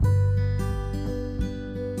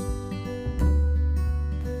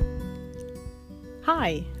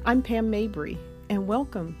Hi, I'm Pam Mabry, and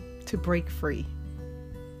welcome to Break Free.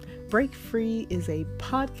 Break Free is a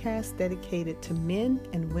podcast dedicated to men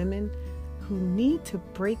and women who need to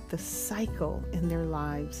break the cycle in their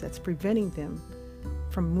lives that's preventing them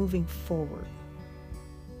from moving forward.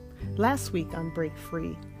 Last week on Break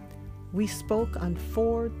Free, we spoke on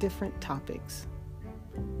 4 different topics.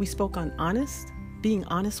 We spoke on being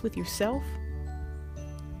honest with yourself,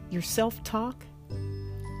 your self-talk,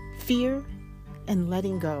 fear, and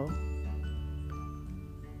letting go.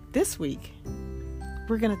 This week,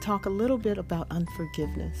 we're going to talk a little bit about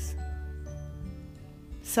unforgiveness,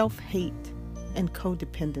 self-hate, and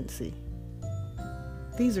codependency.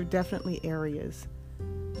 These are definitely areas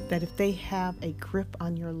that if they have a grip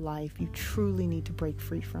on your life, you truly need to break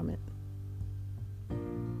free from it.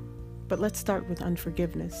 But let's start with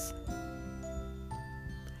unforgiveness.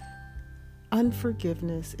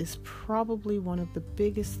 Unforgiveness is probably one of the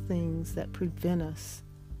biggest things that prevent us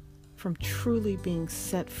from truly being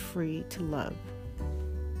set free to love.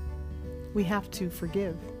 We have to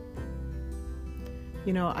forgive.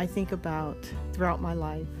 I think about throughout my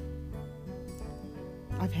life,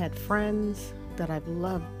 I've had friends that I've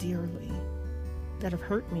loved dearly, that have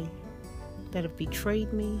hurt me, that have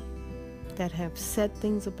betrayed me, that have said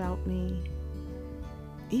things about me,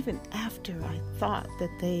 even after I thought that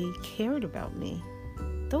they cared about me.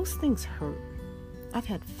 Those things hurt. I've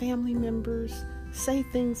had family members say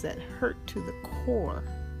things that hurt to the core.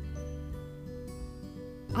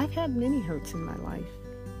 I've had many hurts in my life,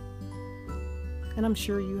 and I'm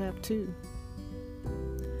sure you have too.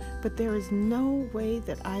 But there is no way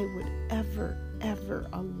that I would ever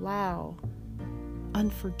allow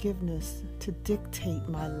unforgiveness to dictate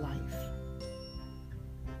my life.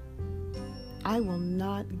 I will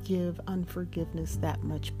not give unforgiveness that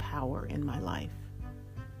much power in my life.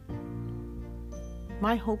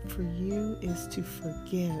 My hope for you is to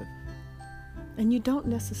forgive. And you don't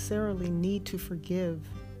necessarily need to forgive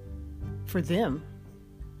for them.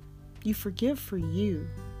 You forgive for you.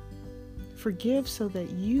 Forgive so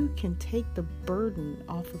that you can take the burden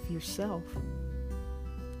off of yourself.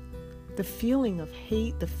 The feeling of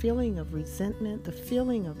hate, the feeling of resentment, the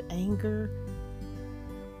feeling of anger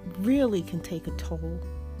really can take a toll.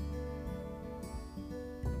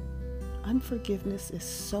 Unforgiveness is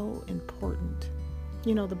so important.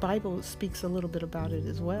 The Bible speaks a little bit about it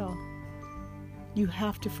as well. You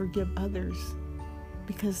have to forgive others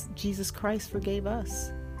because Jesus Christ forgave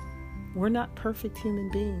us. We're not perfect human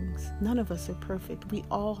beings. None of us are perfect. We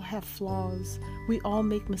all have flaws. We all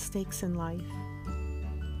make mistakes in life.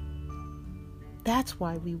 That's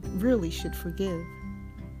why we really should forgive.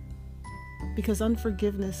 Because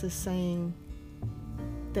unforgiveness is saying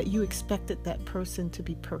that you expected that person to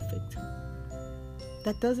be perfect.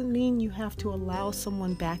 That doesn't mean you have to allow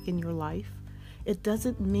someone back in your life. It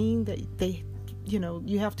doesn't mean that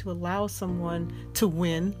you have to allow someone to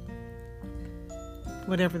win,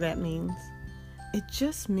 whatever that means. It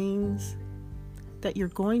just means that you're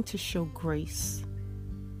going to show grace.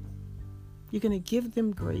 You're going to give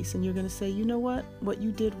them grace, and you're going to say, you know what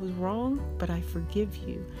you did was wrong, but I forgive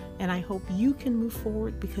you, and I hope you can move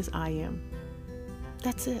forward because I am.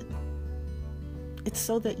 That's it. It's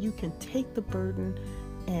so that you can take the burden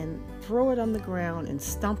and throw it on the ground and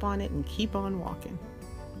stomp on it and keep on walking.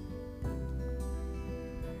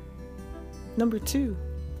 Number 2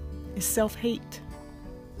 is self-hate.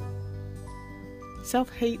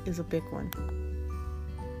 Self-hate is a big one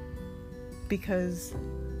because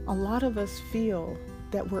a lot of us feel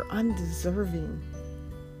that we're undeserving,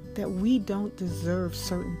 that we don't deserve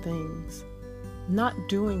certain things. Not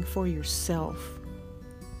doing for yourself.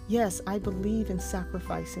 Yes, I believe in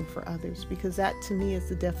sacrificing for others because that to me is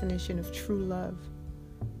the definition of true love.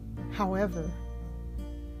 However,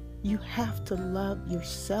 you have to love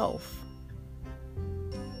yourself.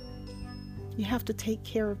 You have to take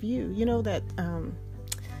care of you. You know that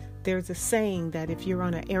there's a saying that if you're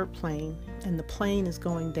on an airplane and the plane is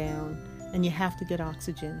going down and you have to get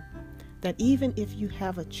oxygen, that even if you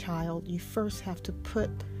have a child, you first have to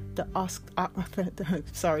put the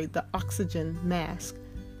oxygen mask.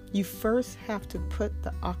 You first have to put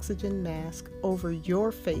the oxygen mask over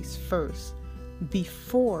your face first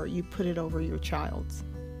before you put it over your child's.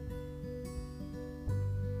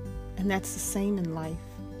 And that's the same in life.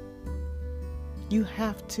 You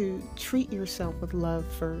have to treat yourself with love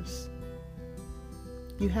first.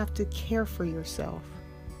 You have to care for yourself.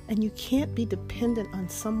 And you can't be dependent on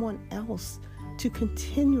someone else to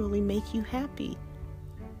continually make you happy.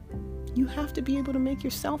 You have to be able to make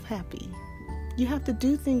yourself happy. You have to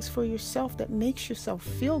do things for yourself that makes yourself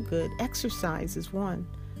feel good. Exercise is one.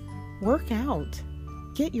 Work out.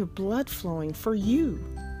 Get your blood flowing for you.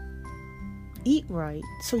 Eat right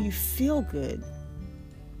so you feel good.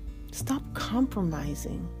 Stop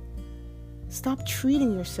compromising. Stop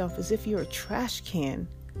treating yourself as if you're a trash can,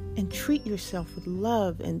 and treat yourself with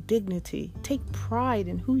love and dignity. Take pride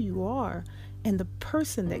in who you are and the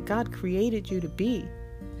person that God created you to be.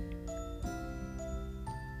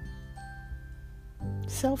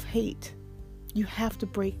 Self-hate, you have to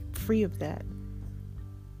break free of that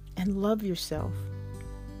and love yourself,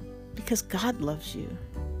 because God loves you.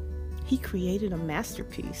 He created a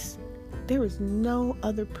masterpiece. There is no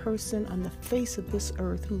other person on the face of this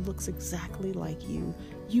earth who looks exactly like you.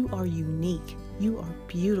 You are unique. You are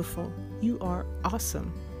beautiful. You are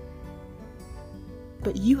awesome.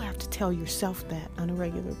 But you have to tell yourself that on a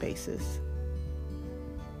regular basis.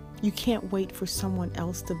 You can't wait for someone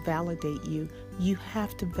else to validate you. You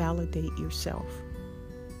have to validate yourself.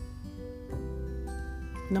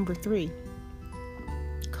 Number 3,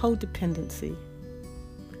 codependency.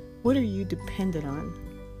 What are you dependent on?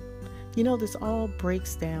 You know, this all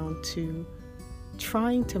breaks down to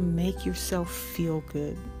trying to make yourself feel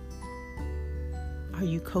good. Are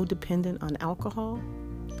you codependent on alcohol?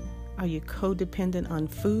 Are you codependent on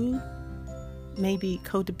food? Maybe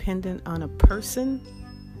codependent on a person?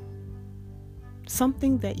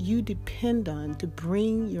 Something that you depend on to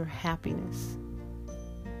bring your happiness.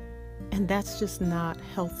 And that's just not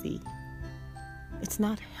healthy. It's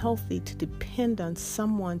not healthy to depend on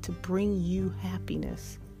someone to bring you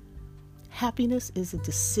happiness. Happiness is a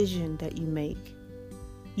decision that you make.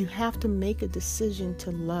 You have to make a decision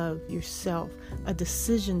to love yourself, a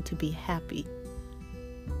decision to be happy.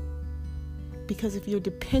 Because if you're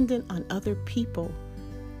dependent on other people,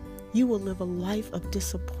 you will live a life of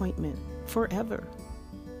disappointment forever.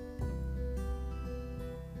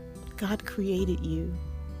 God created you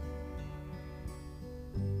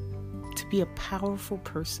to be a powerful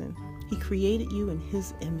person. He created you in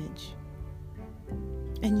His image.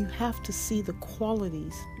 And you have to see the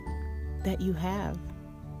qualities that you have.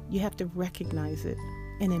 You have to recognize it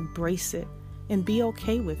and embrace it and be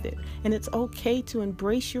okay with it. And it's okay to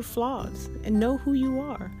embrace your flaws and know who you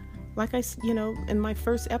are. Like in my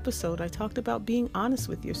first episode, I talked about being honest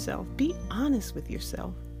with yourself. Be honest with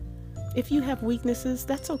yourself. If you have weaknesses,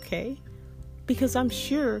 that's okay. Because I'm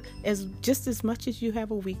sure just as much as you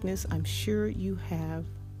have a weakness, I'm sure you have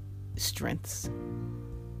strengths.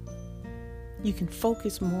 You can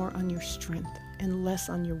focus more on your strength and less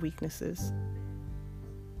on your weaknesses.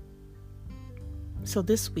 So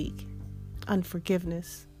this week,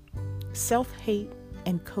 unforgiveness, self-hate,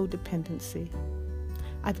 and codependency.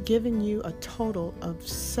 I've given you a total of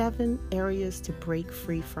 7 areas to break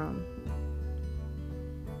free from.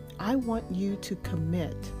 I want you to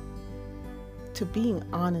commit to being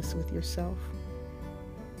honest with yourself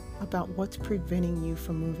about what's preventing you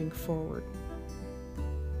from moving forward.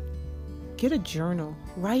 Get a journal.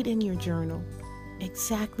 Write in your journal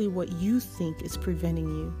exactly what you think is preventing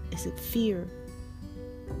you. Is it fear?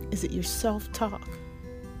 Is it your self-talk?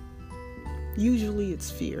 Usually it's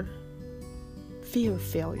fear. Fear of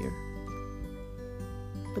failure.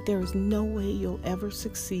 But there is no way you'll ever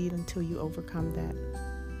succeed until you overcome that.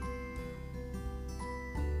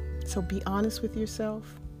 So be honest with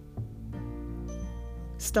yourself.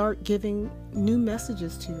 Start giving new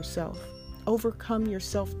messages to yourself. Overcome your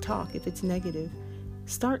self-talk if it's negative.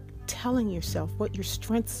 Start telling yourself what your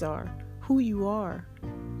strengths are, who you are,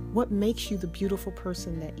 what makes you the beautiful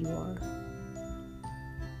person that you are.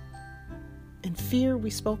 And fear we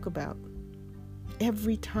spoke about.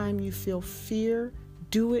 Every time you feel fear,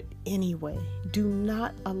 do it anyway. Do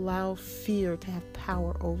not allow fear to have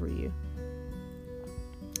power over you.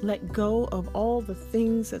 Let go of all the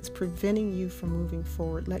things that's preventing you from moving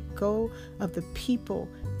forward. Let go of the people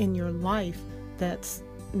in your life that's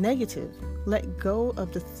negative. Let go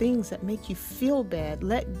of the things that make you feel bad.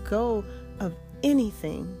 Let go of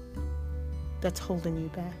anything that's holding you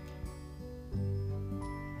back.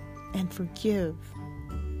 And forgive.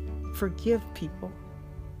 Forgive people.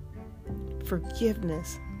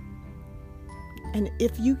 Forgiveness. And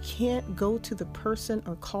if you can't go to the person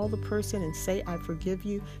or call the person and say, I forgive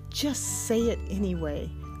you, just say it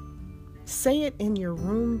anyway. Say it in your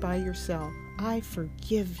room by yourself. I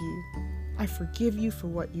forgive you. I forgive you for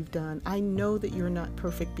what you've done. I know that you're not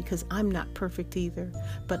perfect because I'm not perfect either.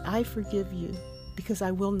 But I forgive you because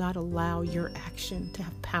I will not allow your action to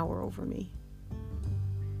have power over me.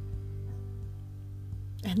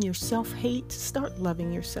 And your self-hate, start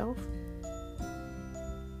loving yourself.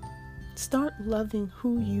 Start loving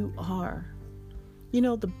who you are. You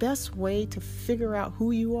know, the best way to figure out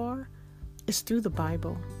who you are is through the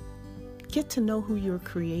Bible. Get to know who your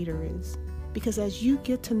Creator is. Because as you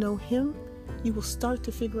get to know Him, you will start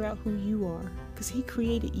to figure out who you are, because He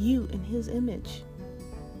created you in His image.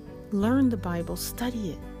 Learn the Bible,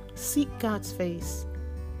 study it, seek God's face,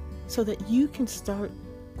 so that you can start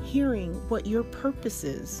hearing what your purpose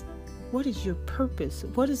is. What is your purpose?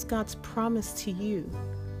 What is God's promise to you?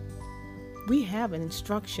 We have an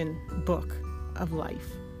instruction book of life,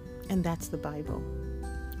 and that's the Bible.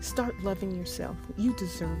 Start loving yourself. You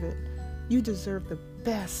deserve it. You deserve the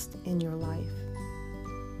best in your life.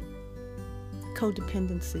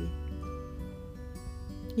 Codependency.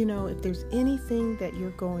 You know, if there's anything that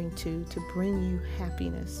you're going to bring you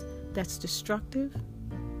happiness that's destructive,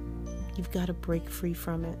 you've got to break free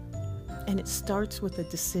from it. And it starts with a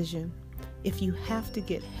decision. If you have to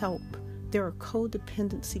get help, there are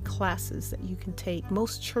codependency classes that you can take.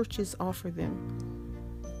 Most churches offer them.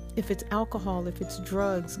 If it's alcohol, if it's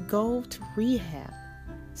drugs, go to rehab.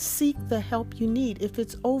 Seek the help you need. If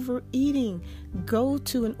it's overeating, go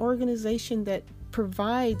to an organization that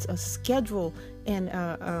provides a schedule and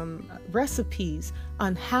recipes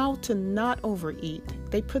on how to not overeat.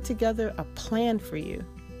 They put together a plan for you.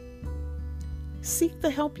 Seek the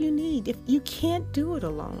help you need. If you can't do it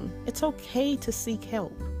alone, it's okay to seek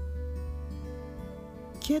help.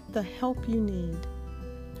 Get the help you need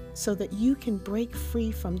so that you can break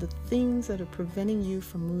free from the things that are preventing you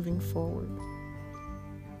from moving forward.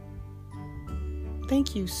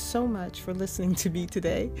 Thank you so much for listening to me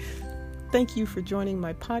today. Thank you for joining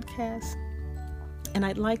my podcast. And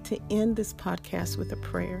I'd like to end this podcast with a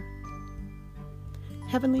prayer.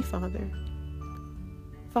 Heavenly Father,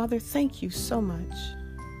 thank you so much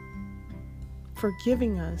for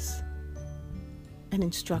giving us an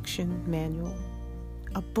instruction manual,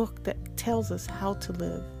 a book that tells us how to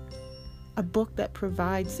live, a book that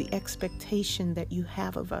provides the expectation that you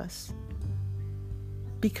have of us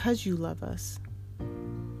because you love us.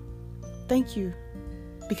 Thank you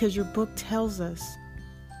because your book tells us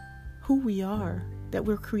who we are, that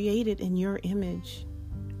we're created in your image,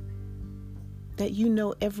 that you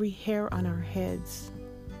know every hair on our heads.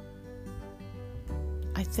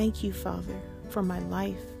 I thank you, Father, for my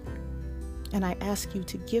life, and I ask you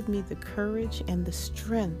to give me the courage and the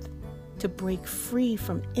strength to break free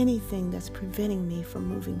from anything that's preventing me from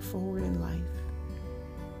moving forward in life.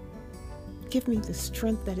 Give me the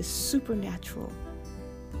strength that is supernatural,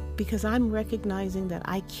 because I'm recognizing that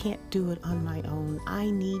I can't do it on my own.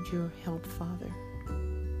 I need your help, Father.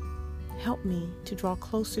 Help me to draw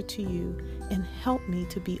closer to you and help me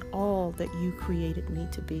to be all that you created me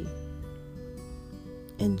to be.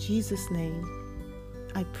 In Jesus' name,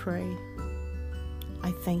 I pray.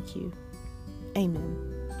 I thank you.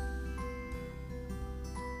 Amen.